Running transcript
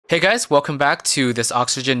Hey guys, welcome back to this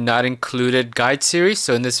Oxygen Not Included guide series.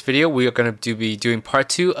 So in this video, we are going to be doing part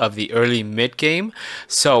 2 of the early mid game.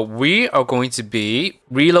 So we are going to be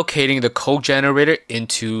relocating the coal generator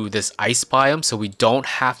into this ice biome so we don't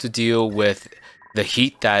have to deal with the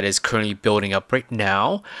heat that is currently building up right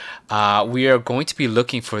now. We are going to be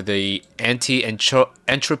looking for the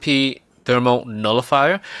anti-entropy thermal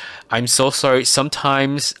nullifier. I'm so sorry.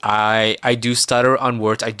 Sometimes I do stutter on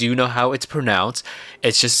words. I do know how it's pronounced.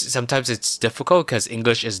 It's just sometimes it's difficult because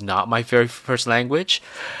English is not my very first language.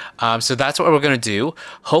 So that's what we're gonna do.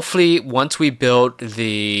 Hopefully, once we build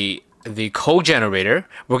the coal generator,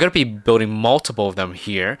 we're going to be building multiple of them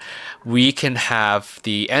here. We can have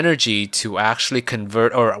the energy to actually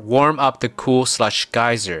convert or warm up the cool slush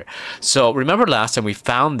geyser. So remember last time we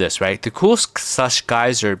found this, right? The cool slush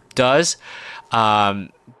geyser does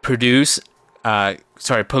produce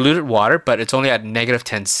polluted water, but it's only at negative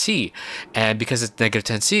 10C. And because it's negative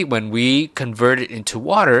 10C, when we convert it into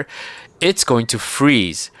water, it's going to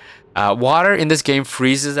freeze. Water in this game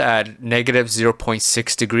freezes at negative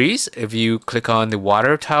 0.6 degrees. If you click on the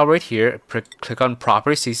water tile right here, click on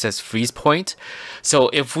properties, it says freeze point. So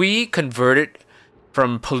if we convert it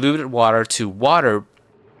from polluted water to water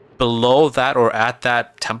below that or at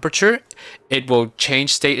that temperature, it will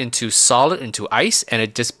change state into solid, into ice, and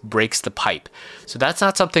it just breaks the pipe. So that's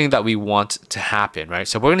not something that we want to happen, right?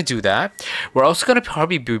 So we're going to do that. We're also going to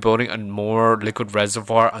probably be building a more liquid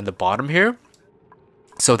reservoir on the bottom here.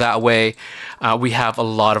 So that way we have a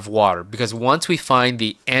lot of water, because once we find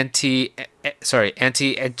the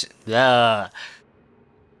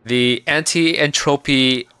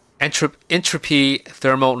anti-entropy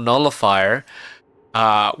thermal nullifier,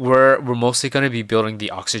 we're mostly going to be building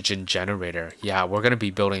the oxygen generator. Yeah, we're going to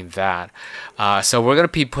be building that. So we're going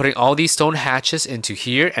to be putting all these stone hatches into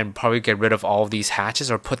here and probably get rid of all of these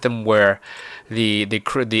hatches or put them where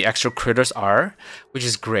the extra critters are, which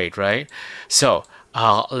is great, right? So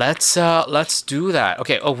let's do that.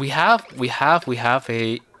 Okay. Oh, we have a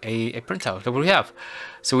printout. What do we have?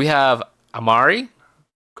 So we have Amari.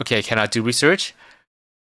 Okay, cannot do research.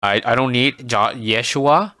 I don't need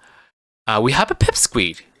Yeshua. We have a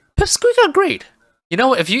pipsqueak. Pipsqueak are great. You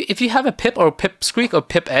know, if you have a pip or pipsqueak or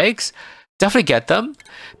pip eggs, definitely get them,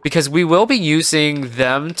 because we will be using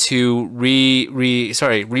them to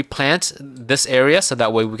replant this area, so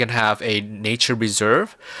that way we can have a nature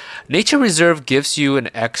reserve. Nature reserve gives you an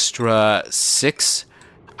extra 6,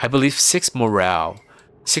 I believe 6 morale.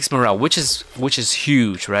 6 morale, which is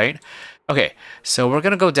huge, right? Okay, so we're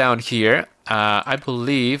gonna go down here. I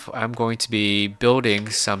believe I'm going to be building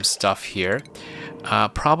some stuff here.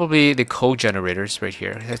 Probably the coal generators right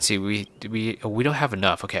here. Let's see, we don't have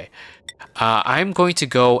enough. Okay, I'm going to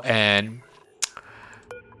go and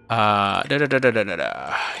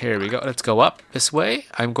here we go. Let's go up this way.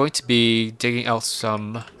 I'm going to be digging out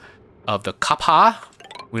some of the kappa.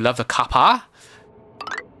 We love the kappa.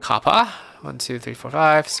 Kappa. 1, 2, 3, 4,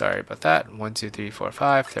 5. Sorry about that. 1, 2, 3, 4,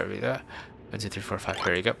 5. There we go. 1, 2, 3, 4, 5.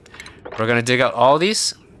 Here we go. We're gonna dig out all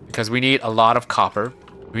these because we need a lot of copper.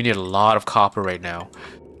 We need a lot of copper right now.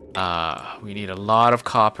 We need a lot of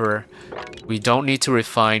copper. We don't need to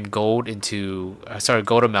refine gold into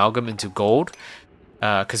gold amalgam into gold,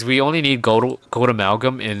 because we only need gold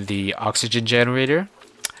amalgam in the oxygen generator.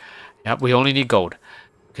 Yep, we only need gold.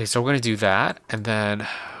 Okay, so we're gonna do that, and then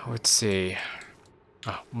let's see.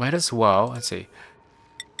 Oh, might as well. Let's see.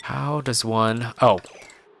 How does one? Oh,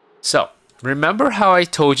 so remember how I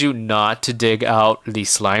told you not to dig out the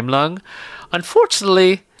slime lung?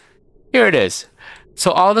 Unfortunately, here it is. So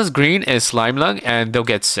all this green is slime lung, and they'll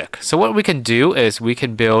get sick. So what we can do is we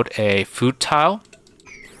can build a food tile,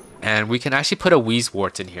 and we can actually put a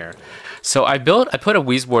wheezewort in here. So I put a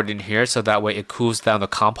wheezewort in here so that way it cools down the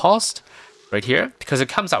compost right here, because it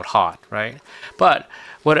comes out hot, right? But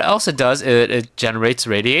what else it does is it generates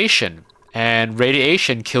radiation, and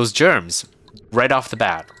radiation kills germs right off the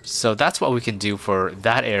bat. So that's what we can do for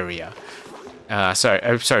that area.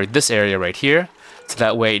 This area right here. So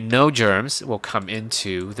that way no germs will come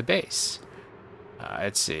into the base.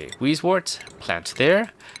 Let's see. Wheezewort, plant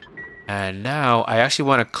there. And now I actually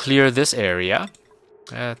want to clear this area.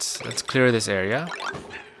 Let's clear this area,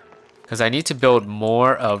 because I need to build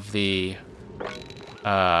more of the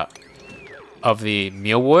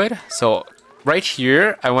mealwood. So right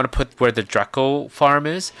here, I want to put where the Draco farm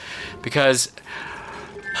is, because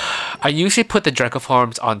I usually put the Draco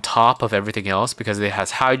farms on top of everything else because it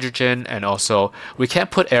has hydrogen, and also we can't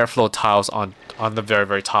put airflow tiles on the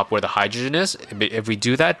very top where the hydrogen is. If we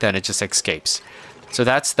do that, then it just escapes. So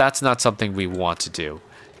that's not something we want to do.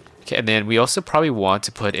 Okay, and then we also probably want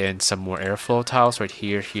to put in some more airflow tiles right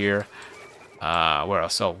here, Where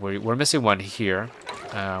else? Oh, we're missing one here.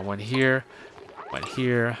 One here. One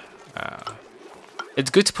here. It's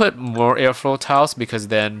good to put more airflow tiles because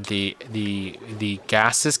then the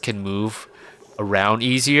gases can move around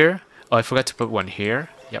easier. Oh, I forgot to put one here.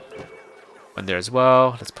 Yep. One there as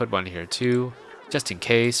well. Let's put one here too, just in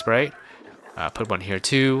case, right? Put one here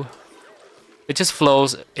too. It just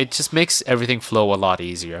flows. It just makes everything flow a lot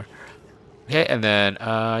easier. Okay, and then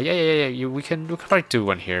yeah. We can probably do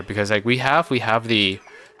one here because like we have the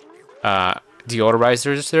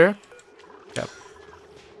deodorizers there. Yep.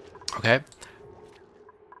 Okay.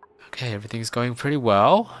 Okay, everything's going pretty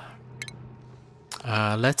well.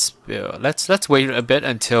 Let's wait a bit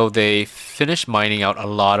until they finish mining out a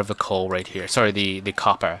lot of the coal right here. Sorry, the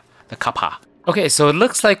copper, the copper. Okay, so it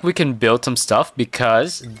looks like we can build some stuff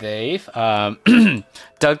because they've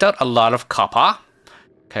dug out a lot of copper.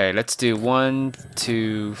 Okay, let's do 1,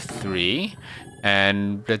 2, 3,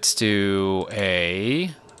 and let's do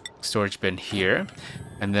a storage bin here.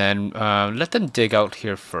 And then let them dig out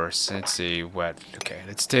here first. Let's see what. Okay,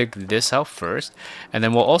 let's dig this out first, and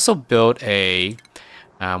then we'll also build a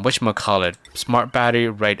whatchamacallit, smart battery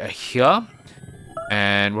right here,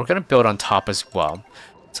 and we're gonna build on top as well.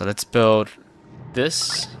 So let's build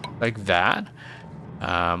this like that,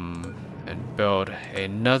 and build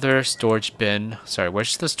another storage bin. Sorry,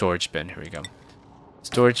 where's the storage bin? Here we go.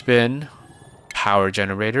 Storage bin, power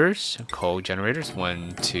generators, coal generators,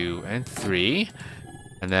 1, 2, and 3.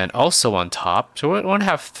 And then also on top, so we want to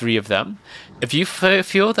have 3 of them. If you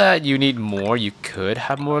feel that you need more, you could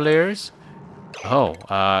have more layers. Oh,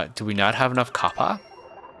 do we not have enough copper?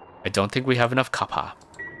 I don't think we have enough copper.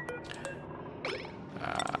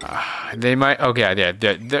 They might. Okay, yeah,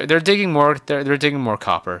 they're digging more. They're digging more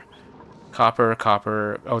copper.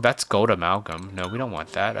 Copper. Oh, that's gold amalgam. No, we don't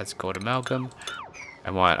want that. That's gold amalgam.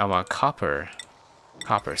 I want copper.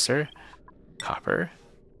 Copper, sir. Copper.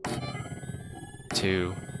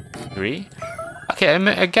 2, 3. Okay,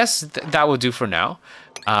 I guess that will do for now.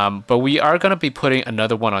 But we are gonna be putting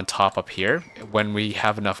another one on top up here when we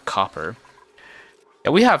have enough copper.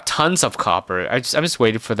 Yeah, we have tons of copper. I'm just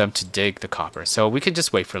waiting for them to dig the copper, so we can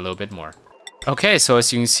just wait for a little bit more. Okay, so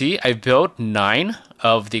as you can see, I built 9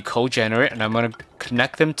 of the coal generator, and I'm gonna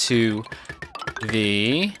connect them to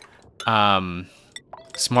the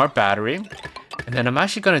smart battery. And then I'm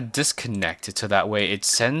actually going to disconnect it so that way it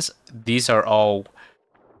sends, these are all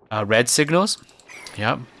red signals.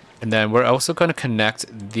 Yep. And then we're also going to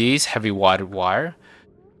connect these heavy wadded wire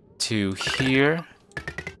to here.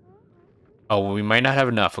 Oh, we might not have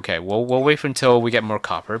enough. Okay, we'll wait until we get more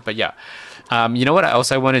copper. But yeah, you know what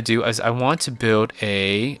else I want to do is I want to build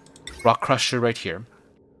a rock crusher right here.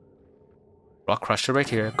 Rock crusher right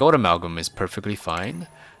here. Gold amalgam is perfectly fine.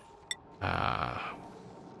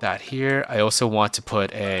 That here. I also want to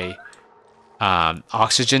put a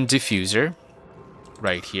oxygen diffuser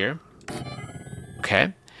right here.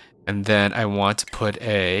 Okay, and then I want to put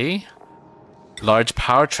a large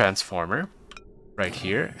power transformer right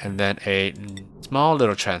here, and then a small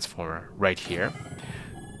little transformer right here.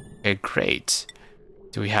 Okay, great.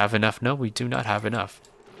 Do we have enough? No, we do not have enough.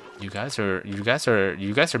 You guys are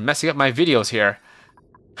messing up my videos here.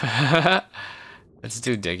 Let's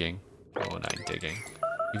do digging. Oh, not digging.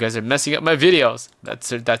 You guys are messing up my videos.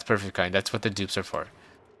 That's perfect kind. That's what the dupes are for.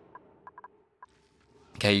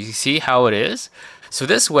 Okay, you see how it is? So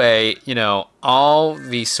this way, you know, all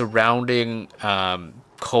the surrounding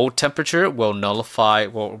cold temperature will nullify,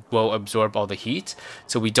 will absorb all the heat.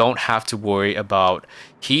 So we don't have to worry about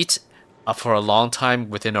heat for a long time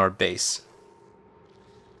within our base.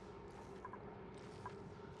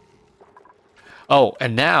 Oh,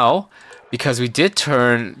 and now, because we did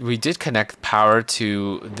connect power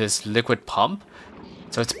to this liquid pump.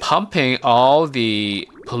 So it's pumping all the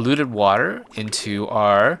polluted water into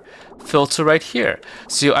our filter right here.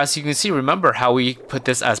 So as you can see, remember how we put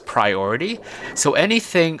this as priority? So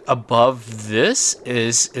anything above this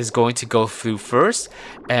is going to go through first,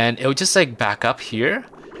 and it'll just like back up here.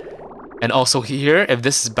 And also here, if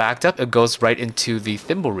this is backed up, it goes right into the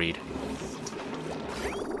thimble reed.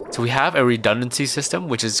 So we have a redundancy system,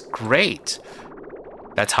 which is great.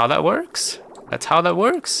 That's how that works. That's how that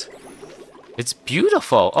works. It's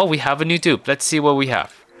beautiful. Oh, we have a new dupe. Let's see what we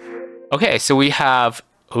have. Okay, so we have,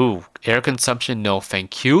 ooh, air consumption, no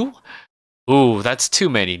thank you. Ooh, that's too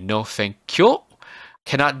many, no thank you.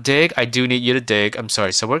 Cannot dig, I do need you to dig. I'm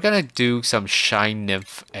sorry, so we're gonna do some shine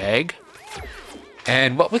nymph egg.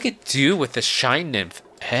 And what we could do with the shine nymph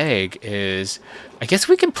egg is, I guess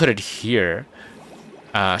we can put it here.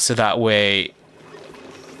 So that way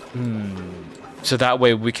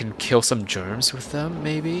we can kill some germs with them,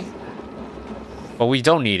 maybe. But we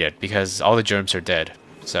don't need it because all the germs are dead.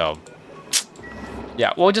 So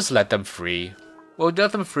yeah, we'll just let them free. We'll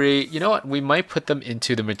let them free. You know what? We might put them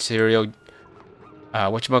into the material,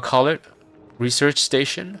 whatchamacallit, research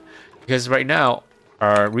station. Because right now,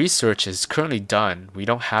 our research is currently done. We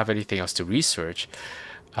don't have anything else to research.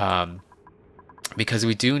 Because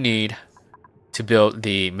we do need to build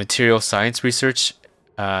the material science research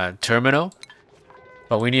terminal.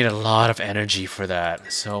 But we need a lot of energy for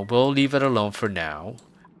that. So we'll leave it alone for now.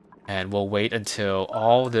 And we'll wait until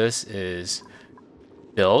all this is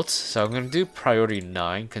built. So I'm going to do priority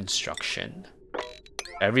 9 construction.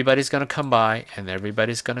 Everybody's going to come by and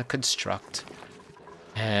everybody's going to construct.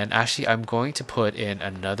 And actually, I'm going to put in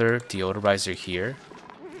another deodorizer here.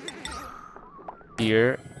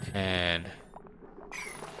 Here and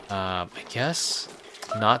I guess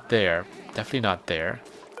not there. Definitely not there.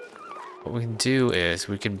 What we can do is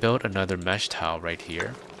we can build another mesh towel right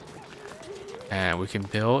here. And we can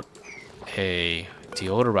build a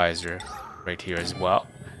deodorizer right here as well.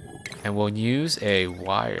 And we'll use a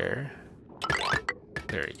wire.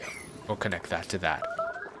 There you go. We'll connect that to that.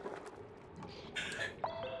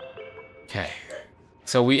 Okay.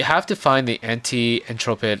 So we have to find the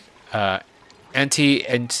anti-entropy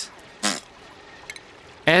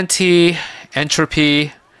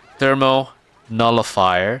thermal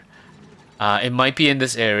nullifier. It might be in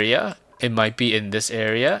this area. It might be in this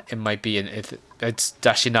area. It might be in it's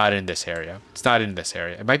actually not in this area. It's not in this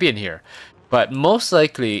area. It might be in here. But most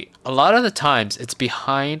likely, a lot of the times, it's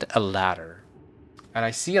behind a ladder. And I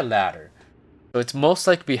see a ladder. So it's most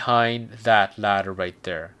likely behind that ladder right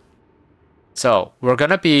there. So we're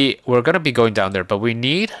gonna be going down there, but we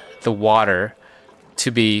need the water to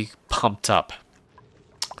be pumped up.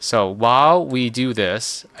 So while we do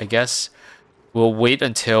this, I guess we'll wait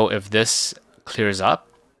until if this clears up.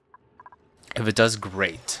 If it does,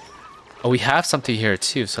 great. Oh, we have something here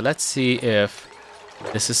too. So let's see if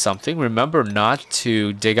this is something. Remember not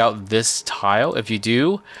to dig out this tile. If you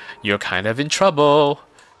do, you're kind of in trouble.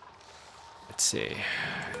 Let's see.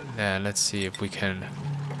 Then let's see if we can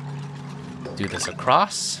do this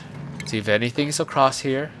across. See if anything's across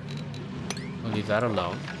here. We'll leave that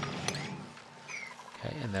alone.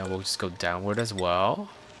 Okay, and then we'll just go downward as well.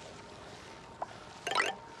 Okay,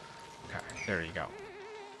 there you go.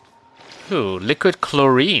 Ooh, liquid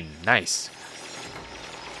chlorine. Nice.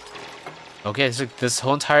 Okay, so this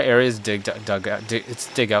whole entire area is dig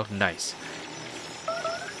out. Nice.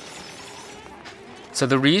 So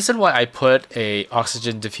the reason why I put a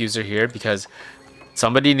oxygen diffuser here, because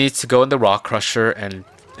somebody needs to go in the rock crusher and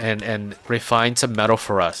refine some metal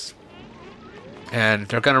for us. And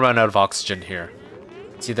they're gonna run out of oxygen here.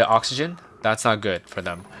 See the oxygen? That's not good for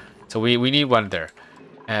them. So we need one there.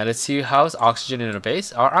 And let's see, how's oxygen in a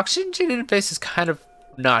base? Our oxygen in a base is kind of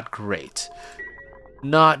not great.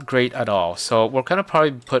 Not great at all. So we're gonna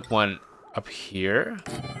probably put one up here.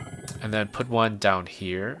 And then put one down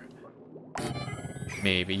here.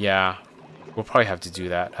 Maybe, yeah. We'll probably have to do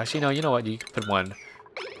that. Actually, no, you know what? You can put one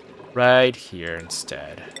right here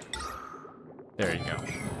instead. There you go.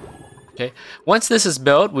 Okay. Once this is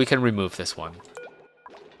built, we can remove this one.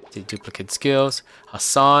 See, duplicate skills.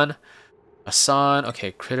 Hassan.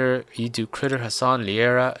 Okay, Critter. You do Critter. Hassan.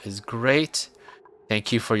 Liera is great.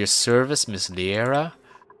 Thank you for your service, Miss Liera.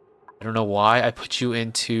 I don't know why I put you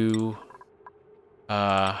into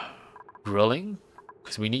drilling.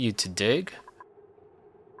 Because we need you to dig.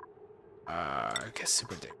 I guess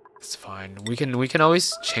super dig. It's fine. We can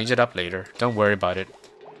always change it up later. Don't worry about it.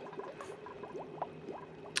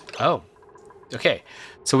 Oh. Okay.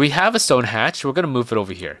 So we have a stone hatch. We're gonna move it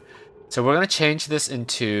over here. So we're gonna change this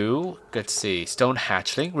into, let's see, stone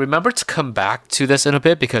hatchling. Remember to come back to this in a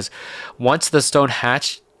bit, because once the stone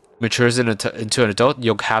hatch matures into an adult,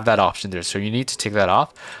 you'll have that option there. So you need to take that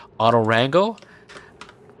off. Auto wrangle.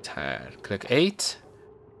 Click 8.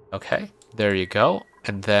 Okay, there you go.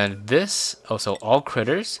 And then this, also all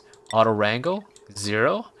critters, auto wrangle,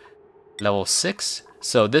 0, level 6.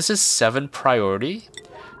 So this is 7 priority.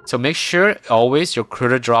 So make sure always your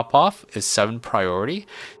critter drop off is 7 priority.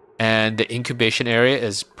 And the incubation area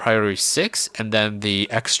is priority 6. And then the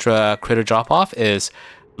extra critter drop off is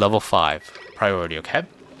level 5 priority, okay?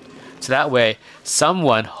 So that way,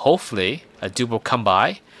 someone, hopefully, a dupe will come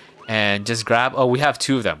by and just grab, oh, we have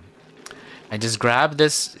 2 of them. And just grab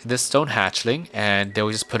this stone hatchling and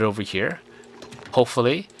they'll just put it over here,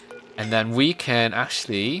 hopefully. And then we can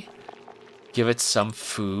actually give it some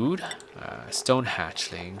food. Stone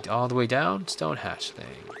hatchling, all the way down, stone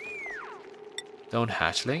hatchling. Stone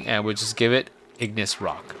hatchling, and we'll just give it igneous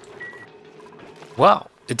rock.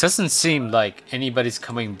 Well, it doesn't seem like anybody's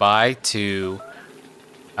coming by to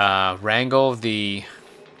wrangle the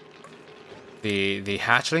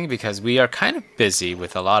hatchling because we are kind of busy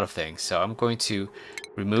with a lot of things. So I'm going to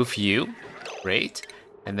remove you. Great.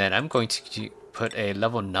 And then I'm going to put a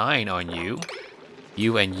level 9 on you.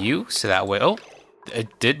 You and you. So that way, oh,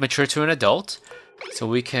 it did mature to an adult. So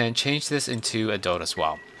we can change this into adult as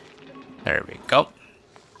well. There we go.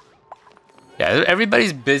 Yeah,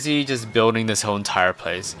 everybody's busy just building this whole entire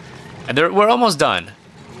place. And we're almost done.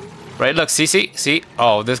 Right, look, see?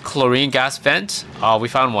 Oh, this chlorine gas vent. Oh, we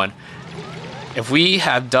found one. If we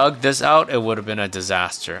had dug this out, it would have been a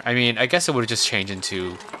disaster. I mean, I guess it would have just changed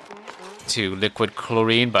into liquid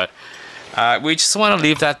chlorine, but we just want to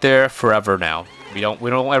leave that there forever now. We don't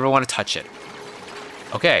ever want to touch it.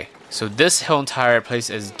 Okay, so this whole entire place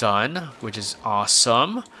is done, which is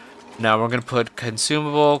awesome. Now we're gonna put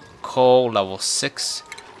consumable coal level 6,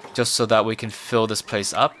 just so that we can fill this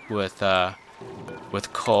place up with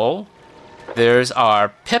coal. There's our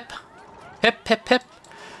pip.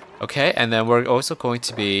 Okay, and then we're also going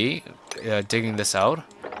to be digging this out.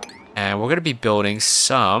 And we're going to be building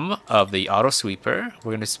some of the auto sweeper.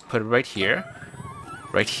 We're going to put it right here.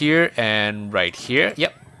 Right here and right here.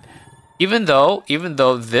 Yep. Even though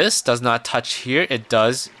this does not touch here,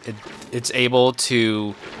 it's able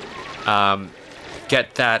to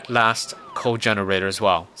get that last coal generator as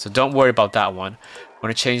well. So don't worry about that one. I'm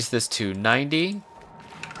going to change this to 90.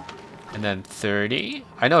 And then 30.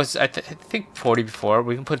 I know I think 40 before.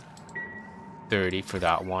 We can put 30 for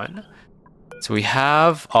that one. So we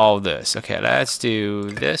have all this. Okay, let's do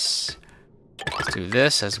this. Let's do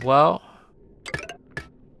this as well.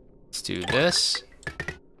 Let's do this.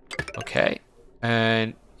 Okay.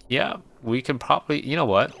 And yeah, we can probably, you know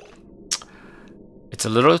what? It's a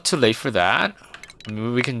little too late for that. I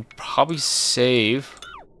mean, we can probably save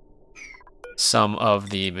some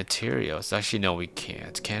of the materials. Actually, no, we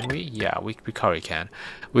can't. Can we? Yeah, we probably can.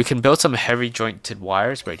 We can build some heavy jointed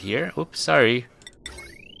wires right here. Oops, sorry.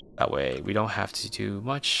 That way we don't have to do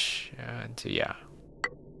much. And yeah,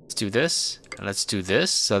 let's do this and let's do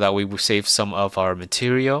this so that we will save some of our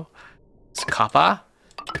material. It's copper.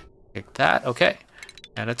 Like that. Okay,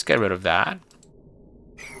 and let's get rid of that.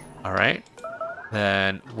 All right.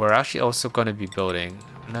 Then we're actually also going to be building.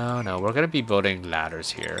 No, we're going to be building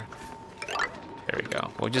ladders here. There we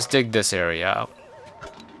go. We'll just dig this area out.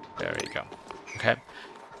 There we go. Okay.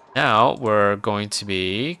 Now we're going to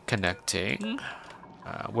be connecting.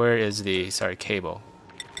 Where is the cable?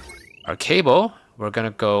 Our cable. We're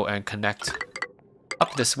gonna go and connect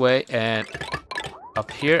up this way and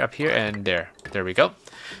up here, and there. There we go.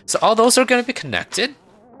 So all those are gonna be connected.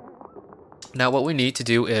 Now what we need to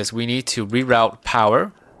do is we need to reroute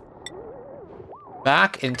power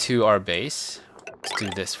back into our base. Let's do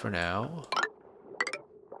this for now.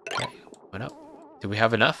 Okay, went up. Do we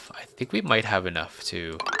have enough? I think we might have enough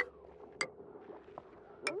to...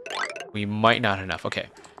 We might not have enough. Okay.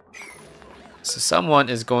 So someone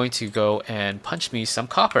is going to go and punch me some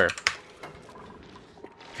copper.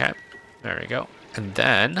 Okay. There we go. And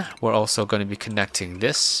then we're also going to be connecting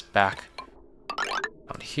this back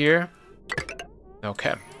down here.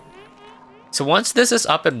 Okay. So once this is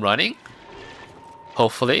up and running,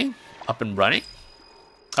 hopefully up and running.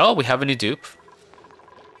 Oh, we have a new dupe.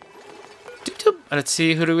 Let's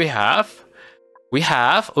see, who do we have? We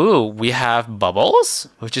have Bubbles,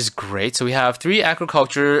 which is great. So we have 3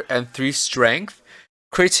 agriculture and 3 strength.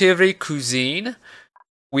 Creativity, cuisine.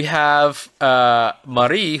 We have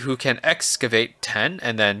Marie, who can excavate 10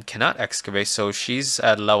 and then cannot excavate. So she's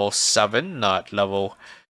at level 7, not level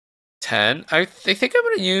 10. I think I'm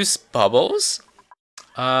going to use Bubbles.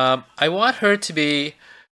 I want her to be...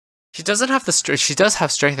 She doesn't have the strength. She does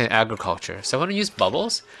have strength in agriculture. So I want to use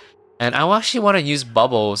Bubbles. And I actually want to use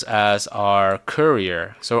Bubbles as our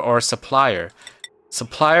courier, or supplier.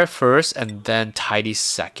 Supplier first and then Tidy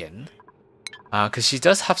second. Because she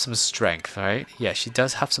does have some strength, right? Yeah, she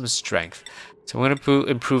does have some strength. So I'm going to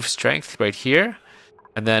improve strength right here.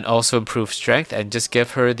 And then also improve strength and just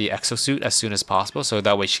give her the exosuit as soon as possible. So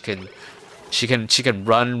that way she can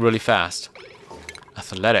run really fast.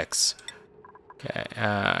 Athletics. Okay,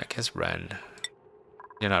 I guess run.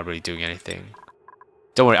 You're not really doing anything.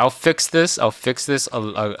 Don't worry, I'll fix this. I'll fix this a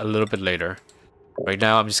little bit later. Right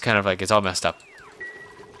now, I'm just kind of like, it's all messed up.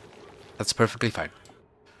 That's perfectly fine.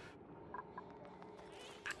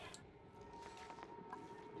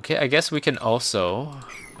 Okay, I guess we can also...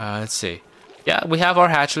 let's see. Yeah, we have our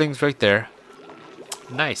hatchlings right there.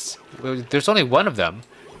 Nice. There's only one of them.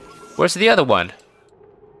 Where's the other one?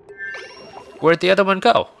 Where'd the other one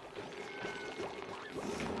go?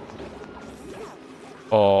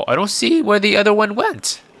 Oh, I don't see where the other one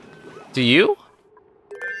went. Do you?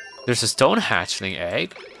 There's a stone hatchling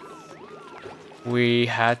egg. We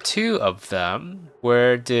had 2 of them.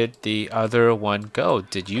 Where did the other one go?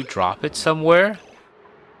 Did you drop it somewhere?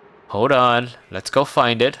 Hold on. Let's go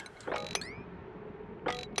find it.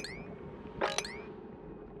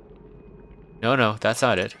 No, that's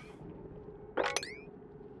not it.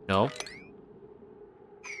 Nope.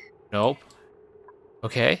 Nope.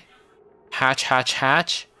 Okay. Hatch, hatch,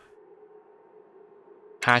 hatch.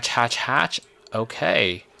 Hatch, hatch, hatch.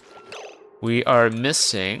 Okay. We are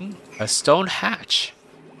missing a stone hatch.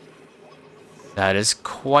 That is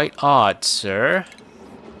quite odd, sir.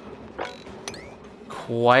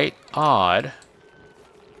 Quite odd.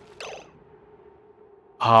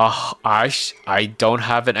 I don't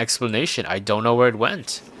have an explanation. I don't know where it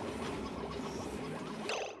went.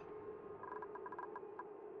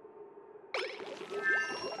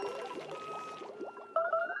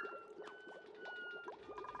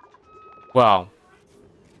 Well,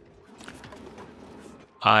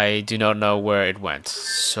 I do not know where it went.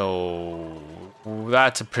 So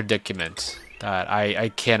that's a predicament that I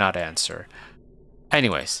cannot answer.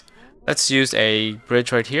 Anyways, let's use a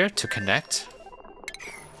bridge right here to connect.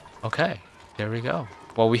 Okay, there we go.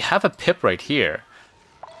 Well, we have a pip right here,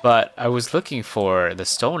 but I was looking for the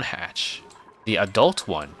stone hatch, the adult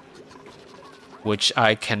one, which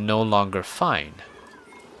I can no longer find.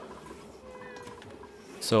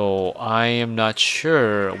 So I am not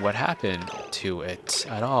sure what happened to it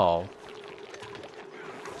at all.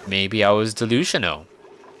 Maybe I was delusional.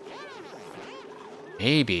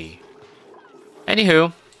 Maybe.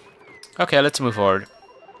 Anywho, okay, let's move forward.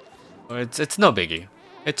 It's no biggie.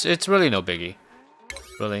 It's really no biggie.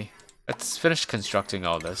 Really. Let's finish constructing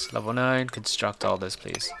all this. Level 9, construct all this,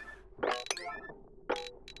 please.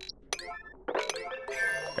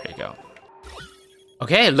 There you go.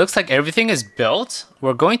 Okay, it looks like everything is built.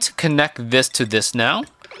 We're going to connect this to this now.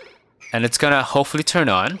 And it's gonna hopefully turn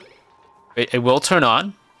on. It will turn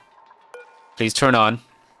on. Please turn on.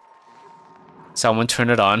 Someone turn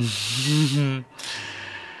it on.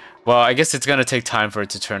 Well, I guess it's gonna take time for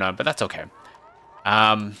it to turn on, but that's okay.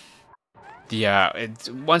 Yeah,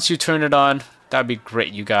 once you turn it on, that'd be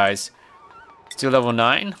great, you guys. Let's do level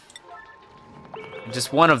 9.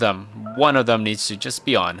 Just one of them needs to just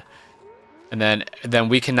be on. And then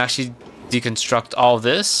we can actually deconstruct all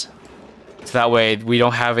this. So that way we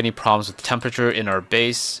don't have any problems with temperature in our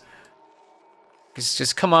base.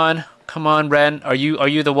 Just come on, Ren. Are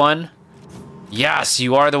you the one? Yes,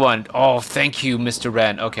 you are the one. Oh, thank you, Mr.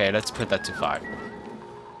 Ren. Okay, let's put that to 5.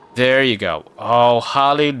 There you go. Oh,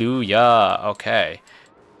 hallelujah. Okay.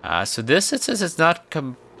 So this, it says it's not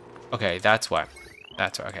okay, that's why.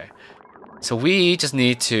 That's why, okay. So we just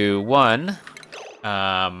need to,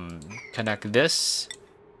 connect this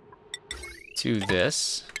to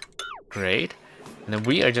this. Great. And then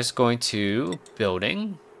we are just going to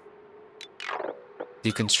building.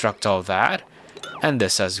 Deconstruct all that. And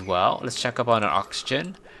this as well. Let's check up on our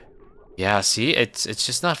oxygen. Yeah, see, it's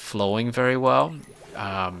just not flowing very well.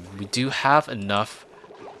 We do have enough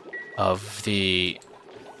of the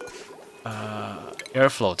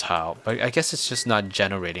airflow tile, but I guess it's just not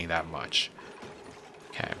generating that much.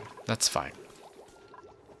 Okay, that's fine.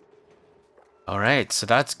 Alright, so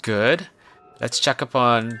that's good. Let's check up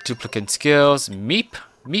on duplicate skills. Meep,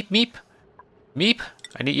 meep, meep, meep.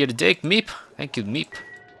 I need you to dig, meep. Thank you, meep.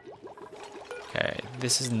 Okay,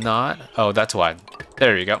 this is not... Oh, that's why.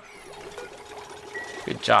 There you go.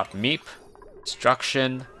 Good job, meep.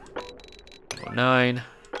 Construction. Level 9.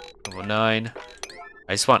 Level 9.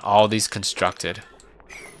 I just want all these constructed.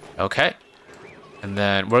 Okay. And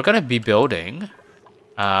then we're going to be building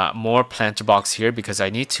more planter box here because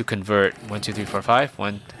I need to convert 1, 2, 3, 4,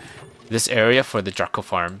 5. This area for the Draco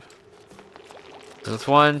farm. So it's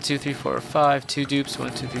 1, 2, 3, 4, 5. 2 dupes.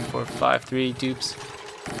 1, 2, 3, 4, 5. 3 dupes.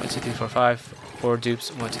 1, 2, 3, 4, 5. 4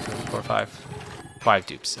 dupes. 1, 2, 3, 4, 5. 5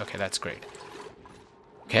 dupes. Okay, that's great.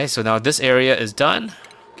 Okay, so now this area is done.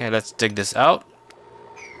 Okay, let's dig this out.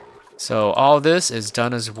 So all this is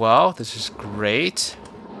done as well. This is great.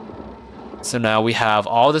 So now we have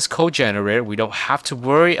all this co-generator. We don't have to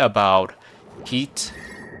worry about heat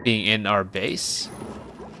being in our base.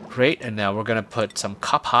 Great, and now we're gonna put some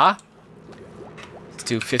kappa. Let's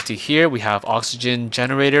do 50 here. We have oxygen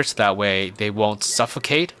generators, so that way they won't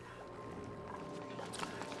suffocate.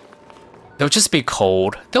 They'll just be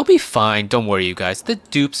cold. They'll be fine. Don't worry, you guys. The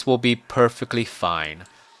dupes will be perfectly fine.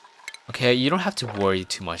 Okay, you don't have to worry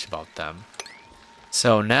too much about them.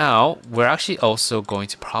 So now, we're actually also going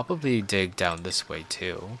to probably dig down this way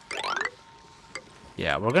too.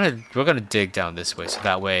 Yeah, we're gonna dig down this way, so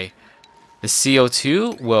that way the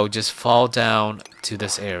CO2 will just fall down to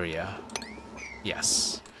this area.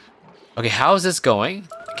 Yes. Okay, how is this going?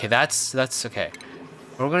 Okay, that's okay.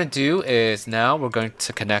 What we're gonna do is now we're going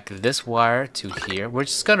to connect this wire to here. We're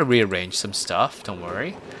just gonna rearrange some stuff, don't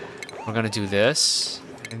worry. We're gonna do this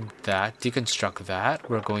and that, deconstruct that.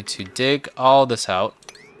 We're going to dig all this out.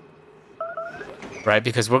 Right,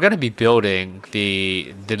 because we're gonna be building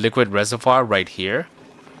the liquid reservoir right here.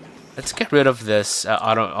 Let's get rid of this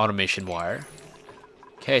automation wire.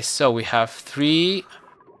 Okay, so we have 3.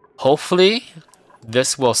 Hopefully,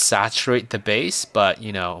 this will saturate the base, but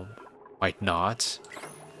you know, might not.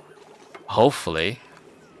 Hopefully.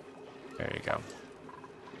 There you go.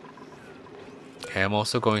 Okay, I'm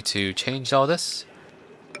also going to change all this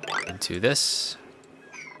into this.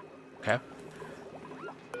 Okay.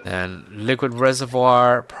 And liquid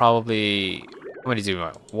reservoir, probably, how many do we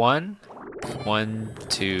want? 1, 1,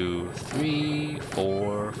 2, 3,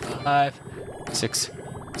 4, 5, 6,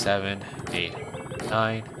 7, 8,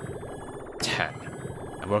 9, 10.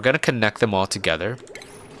 And we're gonna connect them all together.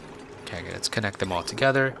 Okay, let's connect them all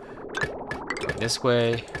together. This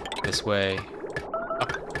way,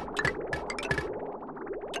 up.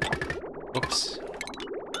 Oops.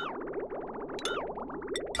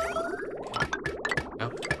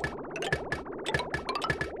 Up.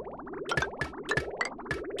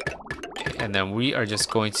 Okay, and then we are just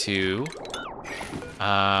going to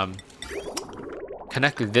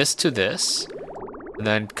connect this to this, and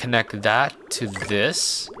then connect that to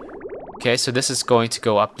this. Okay, so this is going to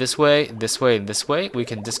go up this way, this way, and this way. We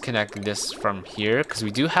can disconnect this from here because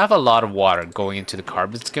we do have a lot of water going into the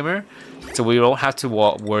carbon skimmer, so we won't have to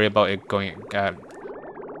worry about it going,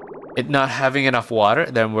 it not having enough water.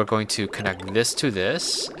 Then we're going to connect this to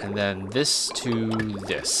this, and then this to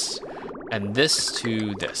this, and this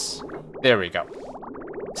to this. There we go.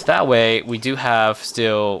 So that way we do have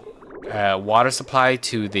still water supply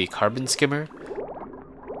to the carbon skimmer.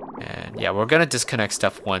 And yeah, we're gonna disconnect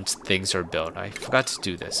stuff once things are built. I forgot to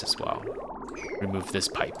do this as well. Remove this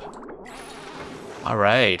pipe. All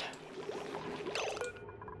right.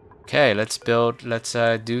 Okay, let's build. Let's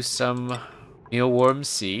do some mealworm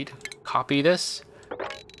seed. Copy this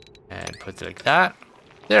and put it like that.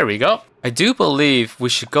 There we go. I do believe we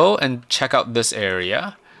should go and check out this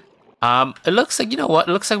area. It looks like, you know what?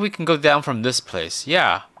 It looks like we can go down from this place.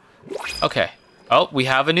 Yeah. Okay. Oh, we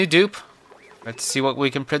have a new dupe. Let's see what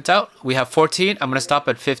we can print out. We have 14. I'm gonna stop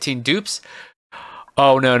at 15 dupes.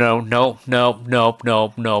 Oh no no no no no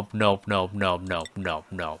no no no no no no no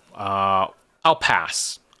no. I'll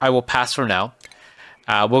pass. I will pass for now.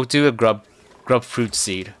 We'll do a grub fruit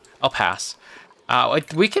seed. I'll pass.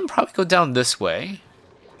 We can probably go down this way.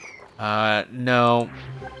 No.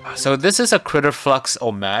 So this is a critter flux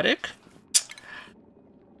omatic.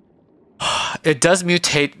 It does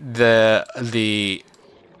mutate the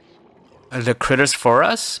critters for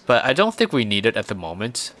us, but I don't think we need it at the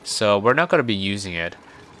moment, so we're not going to be using it.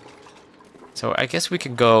 So I guess we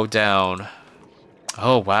can go down.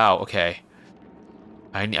 Oh wow, okay.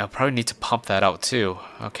 I probably need to pump that out too.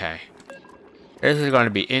 Okay. This is going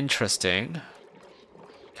to be interesting.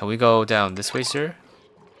 Can we go down this way, sir?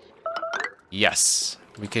 Yes.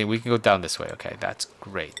 We can go down this way. Okay, that's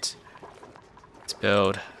great. Let's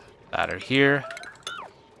build ladder here.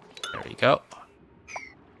 There we go.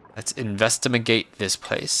 Let's investigate this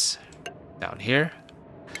place down here.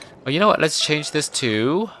 Oh, you know what? Let's change this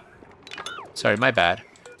to... Sorry, my bad.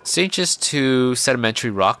 Let's change this to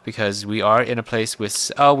sedimentary rock because we are in a place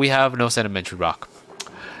with... Oh, we have no sedimentary rock.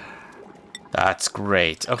 That's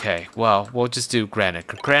great. Okay, well, we'll just do granite.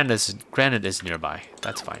 Granite is nearby.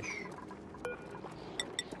 That's fine.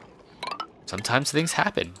 Sometimes things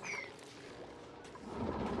happen.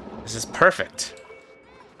 This is perfect.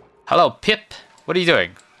 Hello, Pip. What are you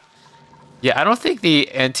doing? Yeah, I don't think the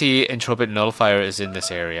anti-entropic nullifier is in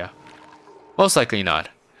this area. Most likely not.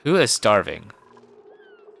 Who is starving?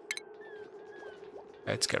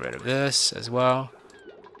 Let's get rid of this as well.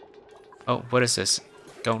 Oh, what is this?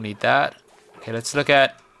 Don't need that. Okay, let's look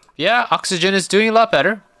at... Yeah, oxygen is doing a lot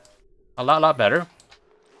better. A lot better.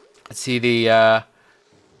 Let's see the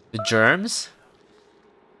germs.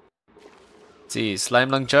 Let's see, slime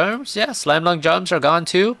lung germs. Yeah, slime lung germs are gone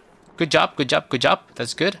too. Good job, good job, good job.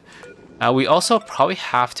 That's good. We also probably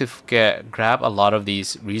have to grab a lot of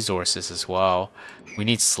these resources as well. We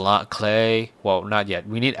need slot clay. Well, not yet.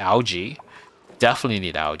 We need algae. Definitely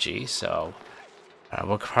need algae. So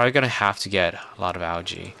we're probably gonna have to get a lot of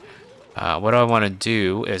algae. What I want to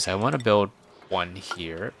do is I want to build one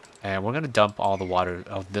here, and we're gonna dump all the water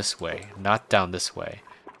out this way, not down this way,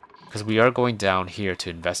 because we are going down here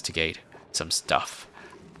to investigate some stuff.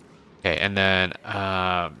 Okay, and then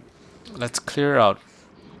let's clear out.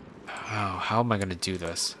 Oh, how am I gonna do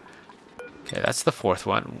this? Okay, that's the fourth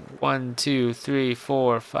one. 1, 2, 3,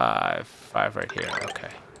 4, 5. 5 right here. Okay.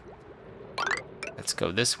 Let's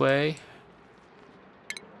go this way.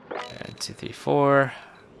 And 2, 3, 4.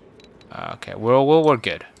 Okay, we're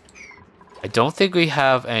good. I don't think we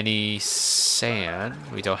have any sand.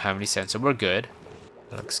 We don't have any sand, so we're good.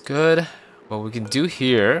 Looks good. What we can do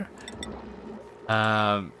here,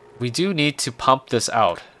 we do need to pump this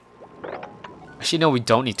out. Actually, no, we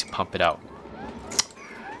don't need to pump it out.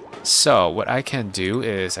 So what I can do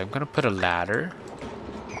is I'm gonna put a ladder,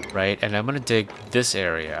 right? And I'm gonna dig this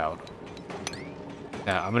area out.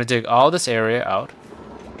 Now I'm gonna dig all this area out.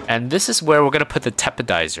 And this is where we're gonna put the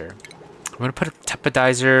tepodizer. I'm gonna put a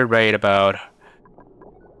tepodizer right about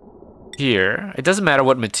here. It doesn't matter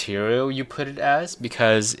what material you put it as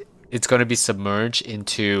because it's gonna be submerged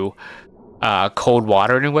into cold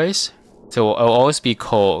water anyways. So it'll always be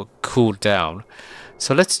cooled down.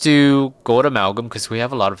 So let's do gold amalgam because we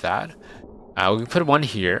have a lot of that. We can put one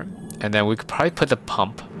here, and then we could probably put the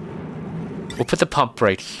pump. We'll put the pump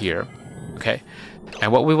right here, okay?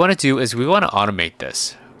 And what we want to do is we want to automate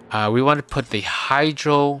this. We want to put the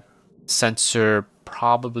hydro sensor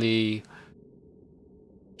probably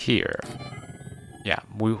here. Yeah,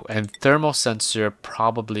 and thermal sensor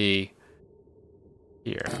probably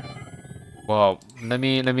here. Well, let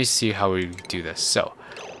me see how we do this. So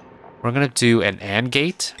we're gonna do an AND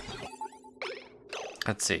gate.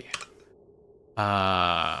 Let's see.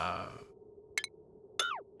 No.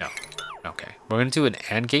 Okay. We're gonna do an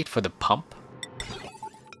AND gate for the pump.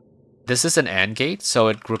 This is an AND gate, so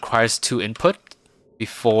it requires 2 input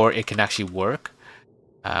before it can actually work.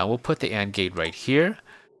 We'll put the AND gate right here.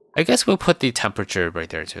 I guess we'll put the temperature right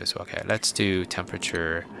there too. So okay, let's do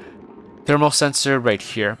temperature thermal sensor right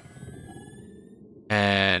here.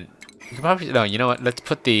 And you can probably, no, you know what? Let's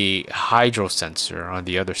put the hydro sensor on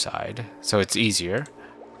the other side, so it's easier.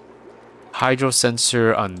 Hydro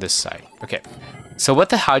sensor on this side. Okay. So what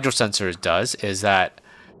the hydro sensor does is that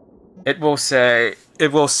it will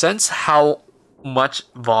sense how much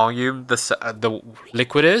volume the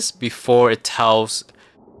liquid is before it tells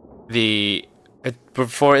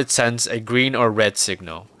before it sends a green or red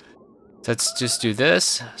signal. So let's just do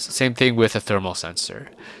this. Same thing with a thermal sensor.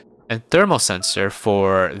 And thermal sensor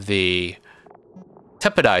for the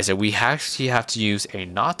tepodizer, we actually have to use a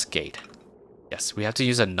NOT gate. Yes, we have to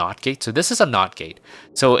use a NOT gate. So this is a NOT gate.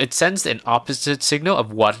 So it sends an opposite signal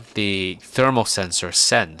of what the thermal sensor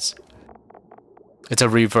sends. It's a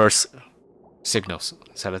reverse signal.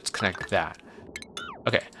 So let's connect that.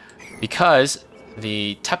 Okay, because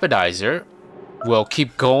the tepodizer will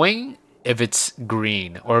keep going if it's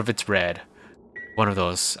green or if it's red. One of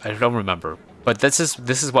those. I don't remember. But this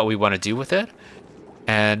is what we want to do with it.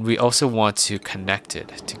 And we also want to connect it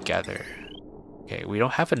together. Okay, we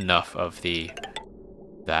don't have enough of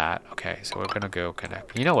that. Okay, so we're gonna go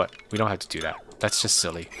connect. You know what? We don't have to do that. That's just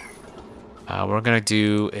silly. What we're gonna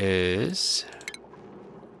do is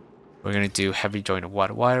we're gonna do heavy joint of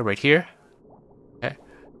wire right here. Okay.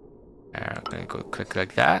 And I'm gonna go click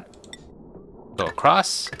like that. Go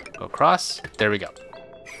across. Go across. There we go.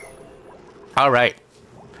 All right.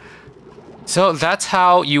 So that's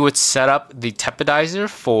how you would set up the tepodizer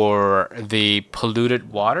for the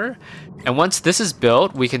polluted water. And once this is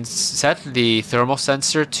built, we can set the thermal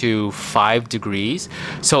sensor to 5 degrees.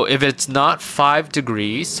 So if it's not 5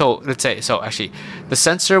 degrees, so let's say, so actually the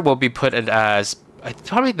sensor will be put as,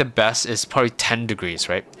 probably the best is probably 10 degrees,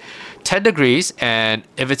 right? 10 degrees, and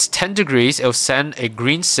if it's 10 degrees, it'll send a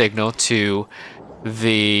green signal to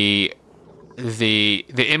the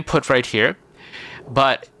input right here.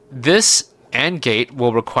 But this AND gate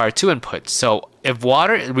will require 2 inputs. So if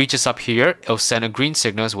water reaches up here, it'll send a green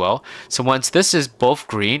signal as well. So once this is both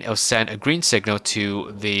green, it'll send a green signal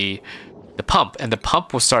to the pump, and the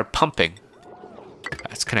pump will start pumping.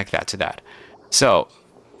 Let's connect that to that. So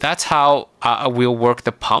that's how we'll work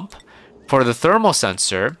the pump. For the thermal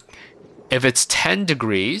sensor, if it's 10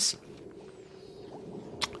 degrees,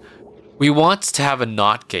 we want to have a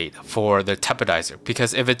NOT gate for the tepodizer,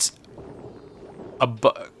 because if it's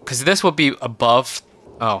because this will be above,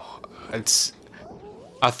 it's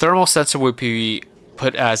a thermal sensor will be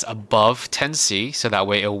put as above 10C, so that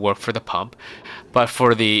way it'll work for the pump. But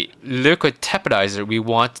for the liquid tepodizer, we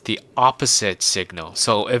want the opposite signal.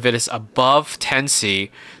 So if it is above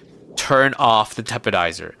 10C, turn off the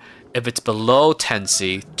tepodizer. If it's below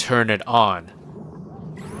 10C, turn it on.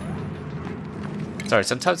 Sorry,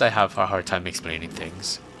 sometimes I have a hard time explaining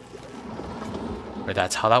things. But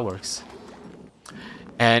that's how that works.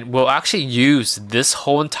 And we'll actually use this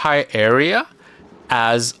whole entire area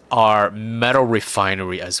as our metal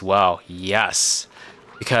refinery as well. Yes.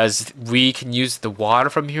 because we can use the water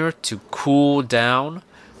from here to cool down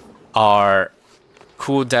our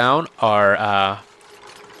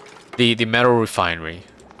the metal refinery,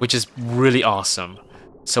 which is really awesome.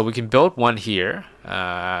 So we can build one here.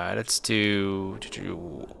 Let's do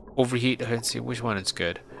overheat. Let's see which one is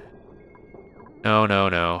good.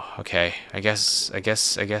 No. Okay, I guess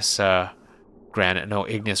granite. No,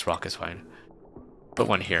 igneous rock is fine. Put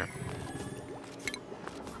one here.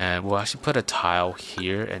 And we'll actually put a tile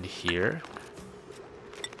here and here.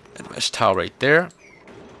 And a mesh tile right there.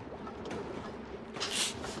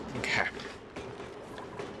 Okay.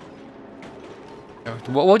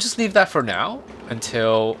 We'll just leave that for now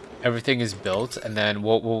until everything is built, and then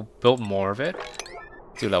we'll build more of it.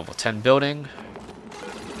 Do level 10 building.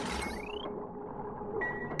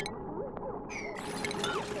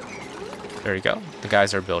 There you go. The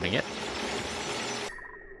guys are building it.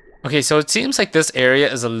 Okay, so it seems like this area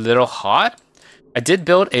is a little hot. I did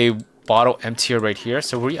build a bottle emptier right here,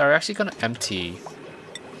 so we are actually going to empty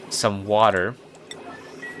some water.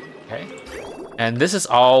 Okay. And this is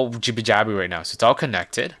all jibby-jabby right now, so it's all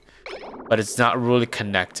connected, but it's not really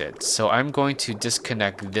connected. So I'm going to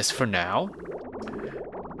disconnect this for now.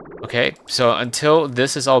 Okay, so until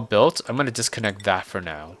this is all built, I'm going to disconnect that for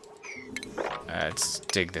now. Let's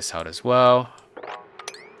dig this out as well.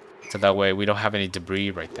 So that way we don't have any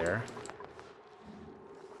debris right there.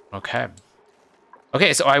 Okay.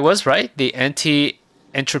 Okay, so I was right. The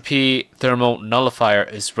anti-entropy thermal nullifier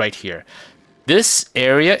is right here. This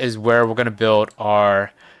area is where we're going to build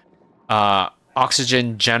our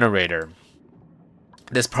oxygen generator.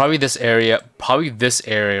 This area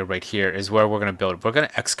right here is where we're going to build. We're going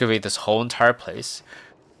to excavate this whole entire place.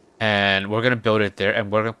 And we're going to build it there. And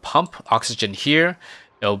we're going to pump oxygen here.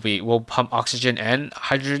 We'll pump oxygen and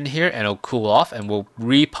hydrogen here, and it'll cool off, and we'll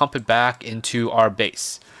re-pump it back into our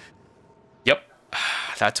base. Yep,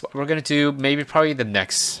 that's what we're gonna do. Maybe probably the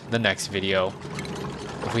next video,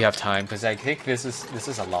 if we have time, because I think this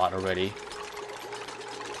is a lot already.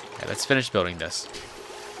 Okay, let's finish building this.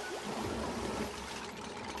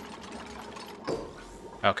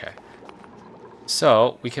 Okay,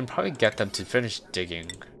 so we can probably get them to finish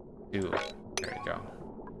digging. Ooh, there we go.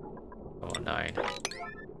 Oh, 9.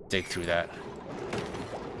 Dig through that.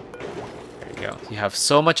 There you go. You have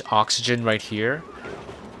so much oxygen right here,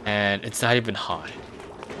 and it's not even hot.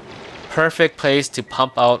 Perfect place to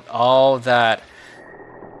pump out all that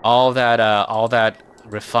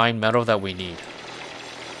refined metal that we need.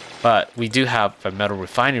 But we do have a metal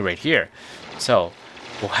refinery right here, so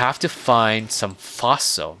we'll have to find some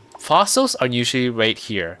fossil. Fossils are usually right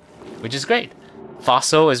here, which is great.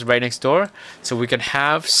 Fossil is right next door, so we can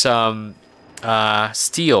have some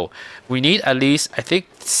steel. We need at least, I think,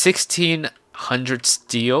 1,600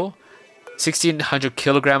 steel, 1,600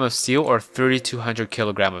 kilogram of steel, or 3,200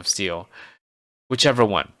 kilogram of steel, whichever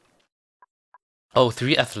one. Oh,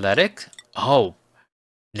 3 athletic. Oh,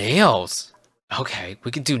 nails. Okay,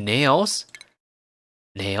 we can do nails.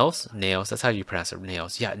 Nails. That's how you pronounce it.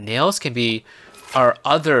 Nails. Yeah, nails can be our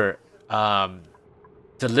other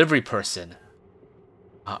delivery person.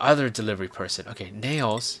 Okay,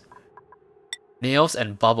 nails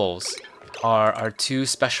and bubbles are our 2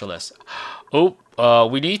 specialists. Oh,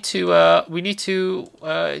 we need to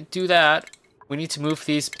do that. We need to move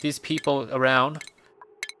these people around.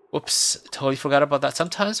 Whoops, totally forgot about that.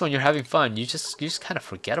 Sometimes when you're having fun, you just kind of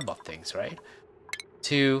forget about things, right?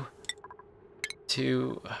 2.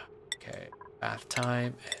 Okay, bath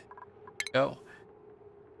time. Go.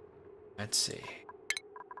 Let's see.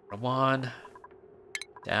 1.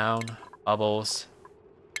 Down, bubbles,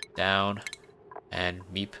 down, and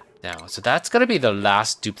meep down. So that's gonna be the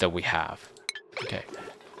last dupe that we have. Okay,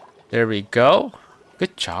 there we go.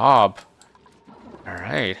 Good job. All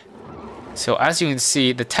right. So as you can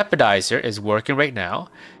see, the tepidizer is working right now.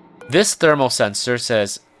 This thermal sensor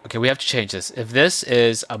says, okay, we have to change this. If this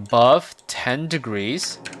is above 10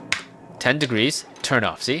 degrees, turn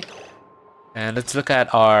off. See? And let's look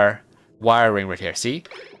at our wiring right here. See?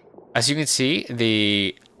 As you can see,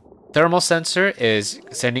 the thermal sensor is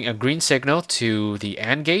sending a green signal to the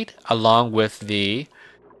AND gate along with the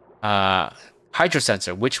hydro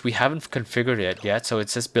sensor, which we haven't configured it yet. So it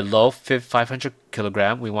says below 500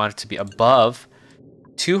 kilogram. We want it to be above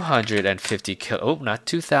 250 kilo. Oh, not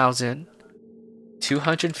 2,000.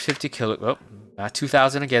 250 kilo. Oh, not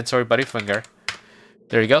 2,000 again. Sorry, buddy finger.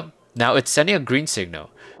 There you go. Now it's sending a green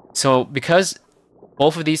signal. So because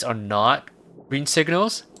both of these are not green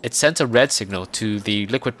signals, it sends a red signal to the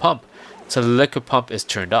liquid pump. So the liquid pump is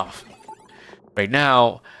turned off. Right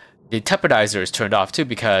now, the tepidizer is turned off too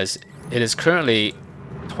because it is currently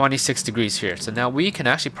 26 degrees here. So now we can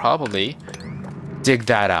actually probably dig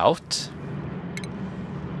that out.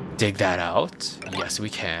 Dig that out. Yes, we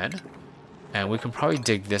can. And we can probably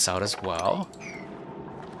dig this out as well.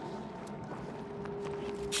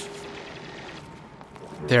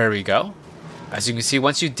 There we go. As you can see,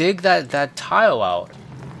 once you dig that tile out,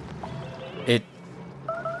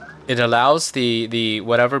 it allows the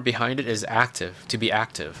whatever behind it is active to be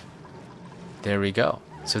active. There we go.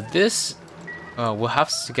 So this, we'll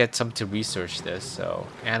have to get some to research this. So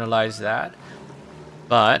analyze that.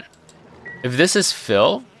 But if this is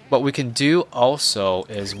fill, what we can do also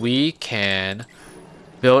is we can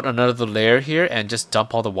build another layer here and just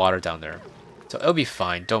dump all the water down there. So it'll be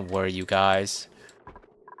fine. Don't worry, you guys.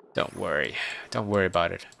 Don't worry. Don't worry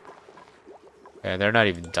about it. Okay, they're not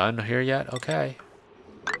even done here yet. Okay.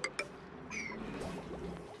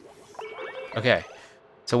 Okay.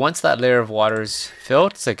 So once that layer of water is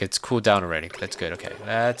filled, it's like it's cooled down already. That's good. Okay,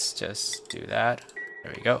 let's just do that.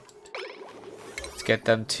 There we go. Let's get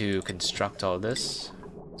them to construct all this.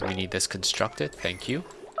 So we need this constructed. Thank you.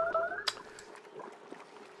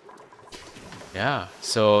 Yeah.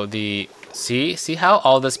 So the see how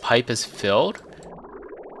all this pipe is filled,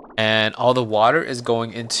 and all the water is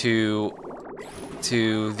going into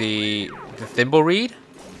the thimble reed.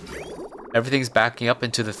 Everything's backing up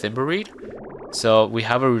into the thimble reed. So we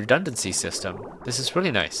have a redundancy system. This is really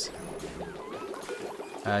nice.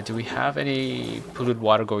 Do we have any polluted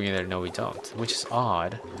water going in there? No, we don't, which is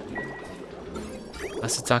odd.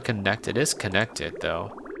 Unless it's not connected. It is connected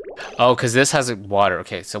though. Oh, because this has water.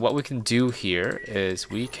 Okay, so what we can do here is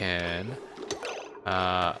we can...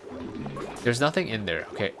 there's nothing in there.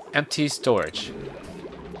 Okay, empty storage.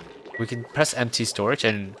 We can press empty storage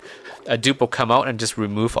and a dupe will come out and just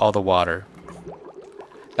remove all the water.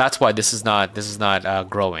 That's why this is not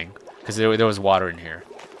growing, because there was water in here.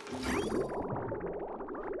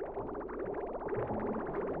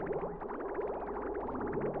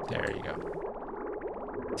 There you go.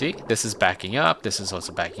 See, this is backing up. This is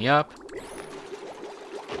also backing up.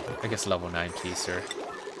 I guess level 9, please, sir.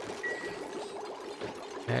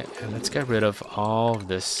 Okay, and let's get rid of all of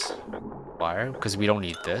this wire because we don't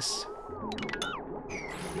need this.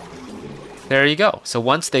 There you go. So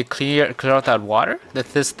once they clear out that water,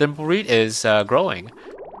 this thimble reed is growing.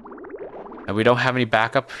 And we don't have any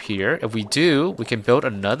backup here. If we do, we can build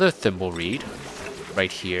another thimble reed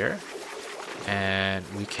right here. And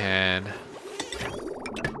we can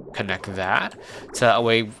connect that. So that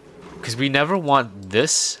way, because we never want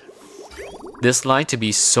this line to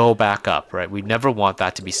be so back up, right? We never want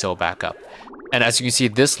that to be so back up. And as you can see,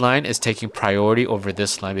 this line is taking priority over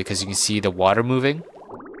this line because you can see the water moving.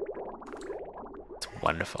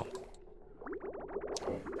 Wonderful.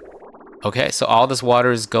 Okay, so all this water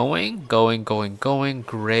is going.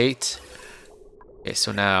 Great. Okay,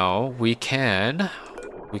 so now we can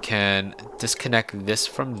disconnect this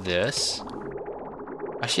from this.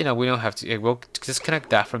 Actually, no, we don't have to. We'll disconnect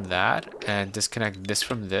that from that and disconnect this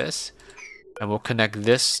from this. And we'll connect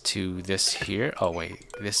this to this here. Oh,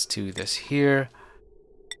 wait. This to this here.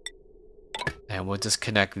 And we'll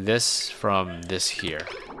disconnect this from this here.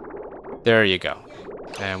 There you go.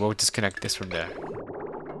 And we'll disconnect this from there.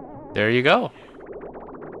 There you go.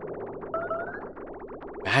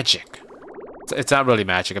 Magic. It's not really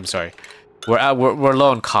magic. I'm sorry. We're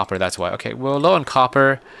low on copper. That's why. Okay, we're low on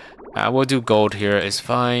copper. We'll do gold here. Is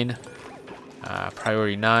fine.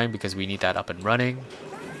 Priority 9 because we need that up and running.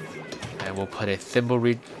 And we'll put a thimble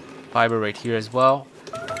reed fiber right here as well,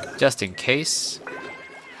 just in case.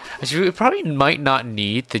 Actually, we probably might not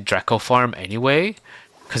need the Draco farm anyway,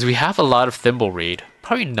 because we have a lot of thimble reed.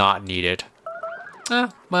 Probably not needed.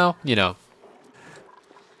 Well, you know.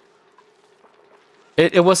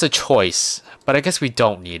 It was a choice, but I guess we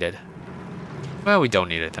don't need it. Well, we don't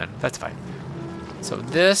need it then. That's fine. So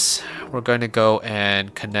this, we're going to go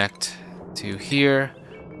and connect to here.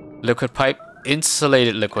 Liquid pipe,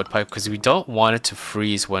 insulated liquid pipe, because we don't want it to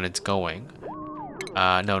freeze when it's going.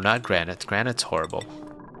 No, not granite. Granite's horrible.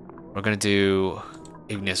 We're going to do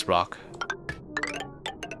igneous rock.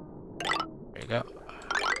 There you go.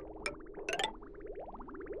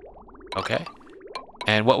 Okay.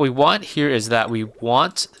 And what we want here is that we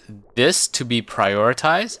want this to be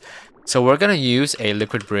prioritized. So we're going to use a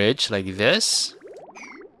liquid bridge like this.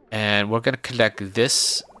 And we're going to connect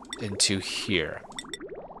this into here.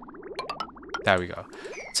 There we go.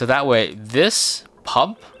 So that way, this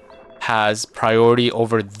pump has priority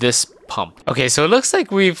over this pump. Okay, so it looks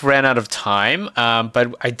like we've ran out of time,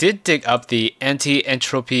 but I did dig up the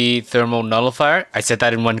anti-entropy thermal nullifier. I said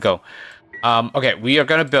that in one go. Okay, we are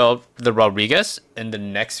going to build the Rodriguez in the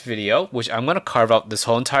next video, which I'm going to carve out this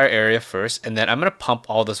whole entire area first, and then I'm going to pump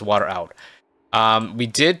all this water out. We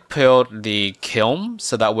did build the kiln,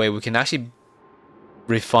 so that way we can actually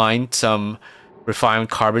refine some refined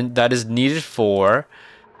carbon that is needed for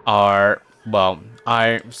our, well,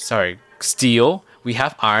 steel. We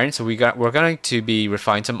have iron, so we're going to be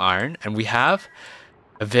refining some iron, and we have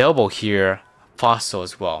available here fossil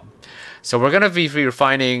as well. So we're going to be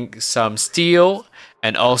refining some steel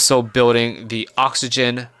and also building the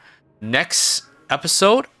oxygen next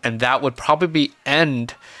episode, and that would probably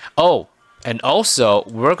end. Oh, and also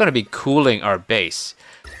we're going to be cooling our base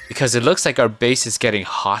because it looks like our base is getting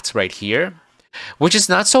hot right here, which is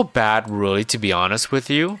not so bad really, to be honest with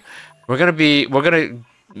you. We're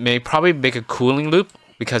gonna probably make a cooling loop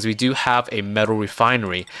because we do have a metal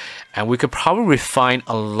refinery, and we could probably refine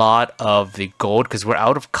a lot of the gold because we're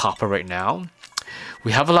out of copper right now.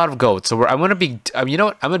 We have a lot of gold, so I'm gonna be, you know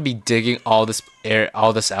what? I'm gonna be digging all this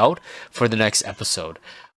out for the next episode.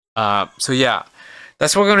 So yeah,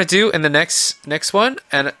 that's what we're gonna do in the next one,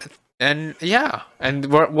 and yeah, and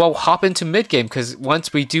we'll hop into mid game because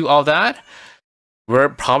once we do all that, we're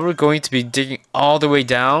probably going to be digging all the way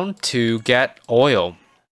down to get oil.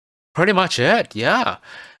 Pretty much it, yeah.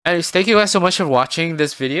 And thank you guys so much for watching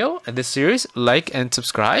this video and this series. Like and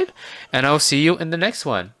subscribe, and I'll see you in the next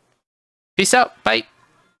one. Peace out. Bye.